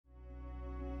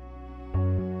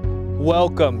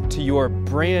Welcome to your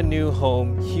brand new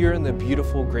home here in the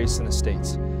beautiful Grayson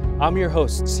Estates. I'm your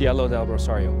host, Cielo del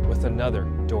Rosario, with another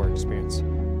door experience.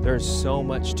 There's so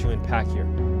much to unpack here,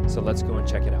 so let's go and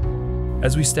check it out.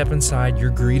 As we step inside, you're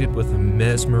greeted with a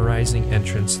mesmerizing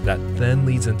entrance that then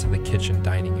leads into the kitchen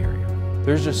dining area.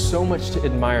 There's just so much to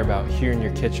admire about here in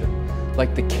your kitchen,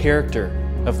 like the character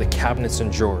of the cabinets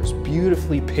and drawers,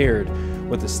 beautifully paired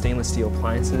with the stainless steel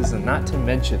appliances, and not to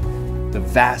mention the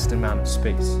vast amount of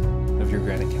space of your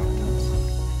granite countertops.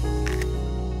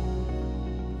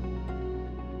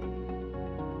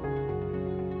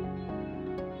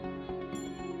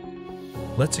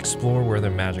 Let's explore where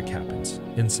the magic happens,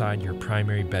 inside your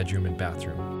primary bedroom and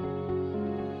bathroom.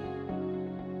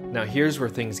 Now here's where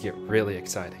things get really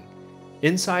exciting.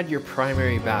 Inside your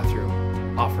primary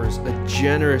bathroom offers a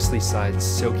generously sized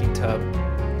soaking tub,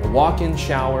 a walk-in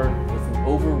shower with an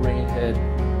over rain head,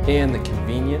 and the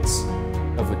convenience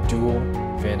of a dual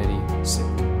vanity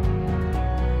sink.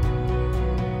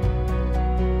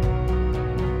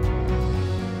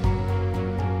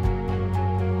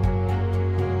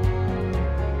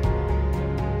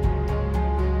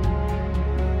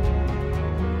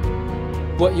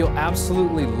 What you'll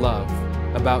absolutely love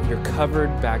about your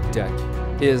covered back deck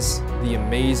is the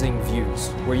amazing views,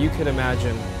 where you could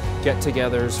imagine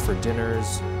get-togethers for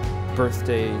dinners,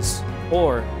 birthdays,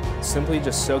 or simply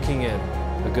just soaking in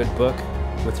a good book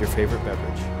with your favorite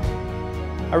beverage.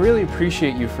 I really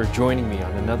appreciate you for joining me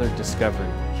on another discovery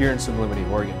here in Sublimity,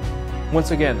 Oregon. Once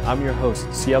again, I'm your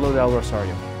host, Cielo del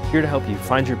Rosario, here to help you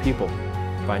find your people,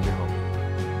 find your home.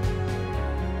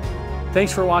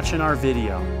 Thanks for watching our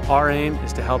video. Our aim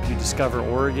is to help you discover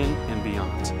Oregon and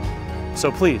beyond.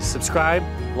 So please subscribe,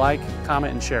 like,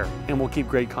 comment, and share, and we'll keep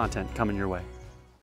great content coming your way.